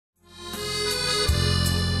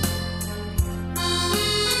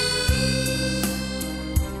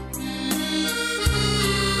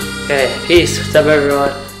Okay, peace. What's up,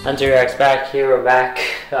 everyone? Enzo Reacts back here. We're back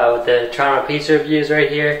with the Toronto pizza reviews right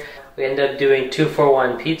here. We ended up doing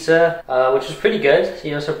 2-for-1 pizza, which was pretty good.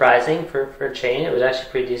 You know, surprising for a chain. It was actually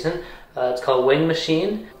pretty decent. It's called Wing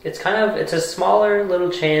Machine. It's a smaller little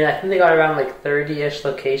chain. I think they got around like 30-ish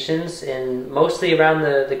locations in mostly around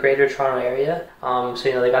the greater Toronto area. So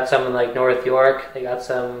you know, they got some in like North York. They got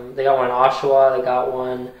one in Oshawa. They got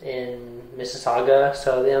one in Mississauga.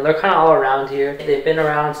 So you know, they're kind of all around here. They've been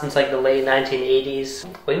around since like the late 1980s.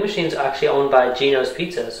 Wing Machine's actually owned by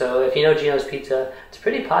Gino'spizza. So if you know Gino'spizza, it's a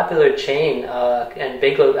pretty popular chain and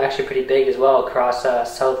big, actually pretty big as well across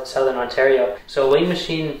southern Ontario. So Wing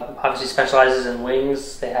Machine obviously specializes in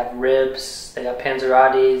wings. They have ribs, they got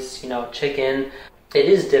panzerottis, you know, chicken. It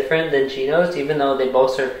is different than Gino's, even though they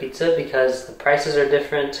both serve pizza, because the prices are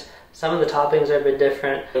different. Some of the toppings are a bit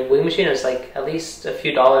different. Wing Machine is like at least a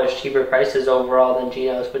few dollars cheaper prices overall than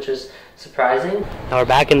Gino's, which is surprising. Now we're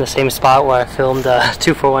back in the same spot where I filmed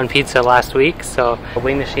 2-for-1 pizza last week. So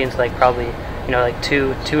Wing Machine's like probably, you know, like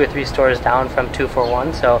two or three stores down from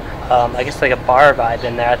 2-for-1. So I guess like a bar vibe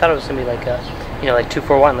in there. I thought it was gonna be like a, you know, like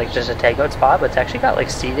 2-for-1, like just a takeout spot, but it's actually got like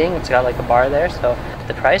seating. It's got like a bar there. So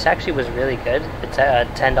the price actually was really good. It's at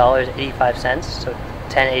 $10.85, so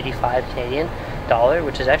 $10.85 Canadian dollar,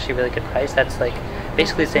 which is actually a really good price. That's like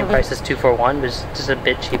basically the same price as 2-for-1, but just a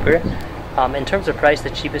bit cheaper. In terms of price, the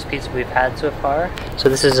cheapest pizza we've had so far. So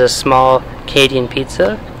this is a small Canadian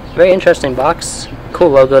pizza. Very interesting box. Cool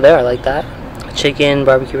logo there, I like that. Chicken,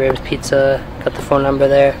 barbecue ribs, pizza. Got the phone number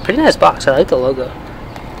there. Pretty nice box, I like the logo.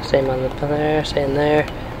 Same on the there, same there,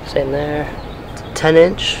 same there.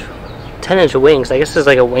 10-inch wings. I guess it's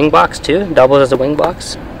like a wing box too. Doubles as a wing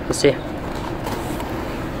box. Let's see.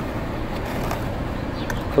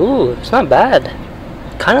 Ooh, it's not bad.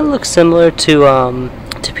 Kind of looks similar to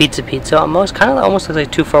Pizza almost. Kind of almost looks like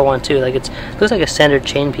 2-for-1 too. Like looks like a standard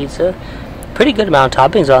chain pizza. Pretty good amount of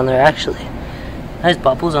toppings on there actually. Nice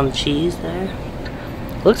bubbles on the cheese there.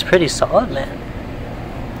 Looks pretty solid, man.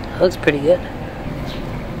 Looks pretty good.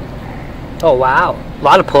 Oh wow, a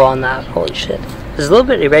lot of pull on that. Holy shit. It's a little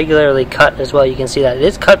bit irregularly cut as well. You can see that it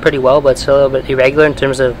is cut pretty well, but it's a little bit irregular in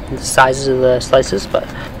terms of the sizes of the slices. But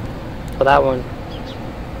well, that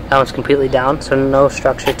one's completely down, so no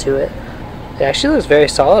structure to it. It actually looks very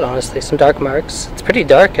solid, honestly. Some dark marks. It's pretty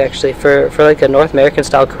dark actually for like a North American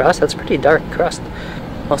style crust. That's pretty dark crust.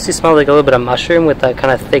 Mostly smells like a little bit of mushroom with that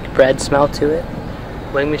kind of thick bread smell to it.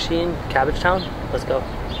 Wing Machine, Cabbagetown. Let's go.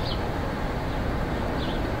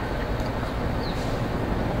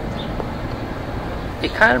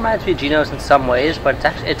 It kind of reminds me of Gino's in some ways, but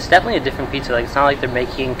it's definitely a different pizza. Like, it's not like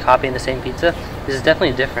they're copying the same pizza. This is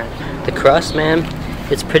definitely different. The crust, man,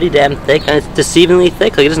 it's pretty damn thick, and it's deceivingly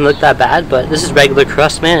thick. Like, it doesn't look that bad, but this is regular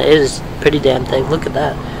crust, man. It is pretty damn thick. Look at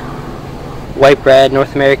that. White bread,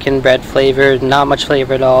 North American bread flavor, not much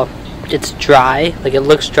flavor at all. It's dry. Like, it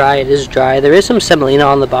looks dry. It is dry. There is some semolina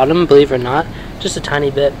on the bottom, believe it or not. Just a tiny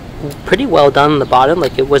bit. Pretty well done on the bottom.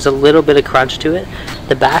 Like, it was a little bit of crunch to it.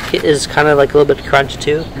 The back is kind of like a little bit of crunch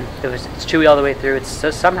too. It's chewy all the way through.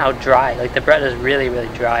 It's somehow dry. Like, the bread is really,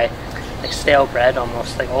 really dry. Like stale bread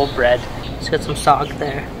almost, like old bread. It's got some sog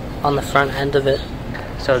there on the front end of it.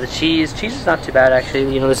 So the cheese is not too bad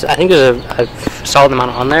actually. You know, I think there's a solid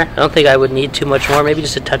amount on there. I don't think I would need too much more, maybe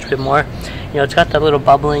just a touch bit more. You know, it's got that little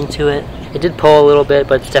bubbling to it. It did pull a little bit,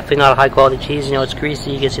 but it's definitely not a high quality cheese. You know, it's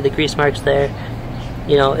greasy. You can see the grease marks there.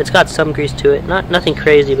 You know, it's got some grease to it. Nothing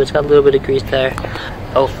crazy, but it's got a little bit of grease there.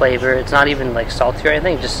 No flavor. It's not even like salty or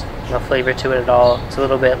anything. Just no flavor to it at all. It's a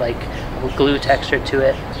little bit like glue texture to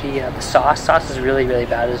it. The sauce is really, really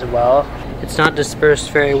bad as well. It's not dispersed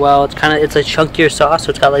very well. It's a chunkier sauce, so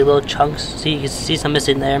it's got like little chunks. So you can see some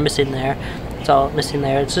missing there. It's all missing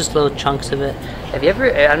there. It's just little chunks of it. Have you ever?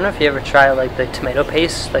 I don't know if you ever tried like the tomato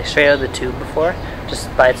paste, like straight out of the tube before,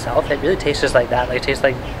 just by itself. It really tastes just like that. Like, it tastes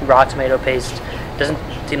like raw tomato paste. Doesn't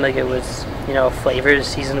seem like it was, you know, flavored,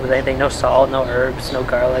 seasoned with anything. No salt, no herbs, no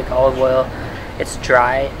garlic, olive oil. It's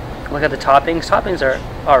dry. Look at the toppings. Toppings are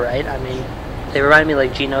alright. I mean, they remind me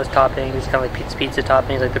like Gino's toppings, kind of like pizza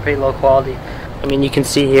toppings. Like, they're pretty low quality. I mean, you can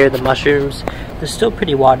see here the mushrooms. They're still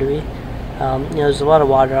pretty watery. You know, there's a lot of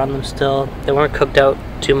water on them still. They weren't cooked out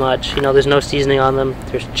too much. You know, there's no seasoning on them.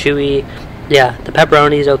 They're chewy. Yeah, the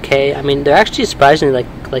pepperoni is okay. I mean, they're actually surprisingly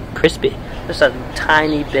like crispy. Just a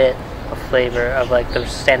tiny bit of flavor of like the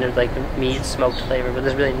standard like meat smoked flavor, but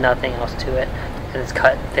there's really nothing else to it, and it's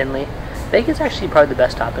cut thinly. Bacon's actually probably the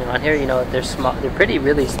best topping on here. You know, they're small. They're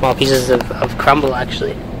really small pieces of crumble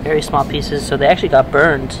actually. Very small pieces, so they actually got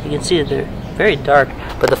burned. You can see that very dark,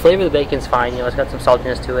 but the flavor of the bacon's fine. You know, it's got some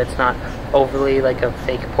saltiness to it. It's not overly like a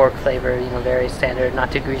fake pork flavor, you know, very standard,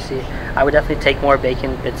 not too greasy. I would definitely take more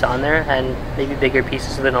bacon bits on there and maybe bigger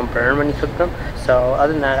pieces so they don't burn when you cook them. So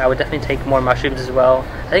other than that, I would definitely take more mushrooms as well.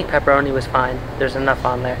 I think pepperoni was fine. There's enough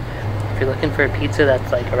on there. If you're looking for a pizza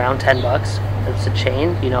that's like around 10 bucks, it's a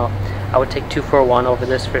chain, you know, I would take 2 for $1 over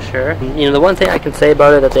this for sure. You know, the one thing I can say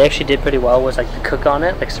about it that they actually did pretty well was like the cook on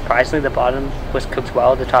it. Like surprisingly, the bottom was cooked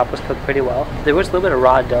well, the top was cooked pretty well. There was a little bit of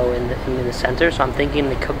raw dough in the center, so I'm thinking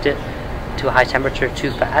they cooked it to a high temperature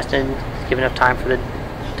too fast and give enough time for the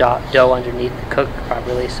dough underneath to cook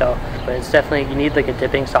properly. So, but it's definitely, you need like a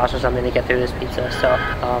dipping sauce or something to get through this pizza. So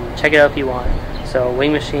check it out if you want. So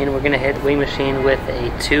Wing Machine, we're gonna hit Wing Machine with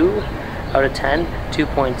a 2 out of 10,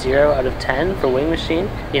 2.0 out of 10 for Wing Machine.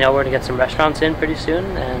 You know, we're gonna get some restaurants in pretty soon,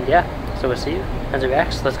 and yeah, so we'll see you. Enzo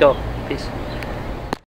Reacts, let's go. Peace.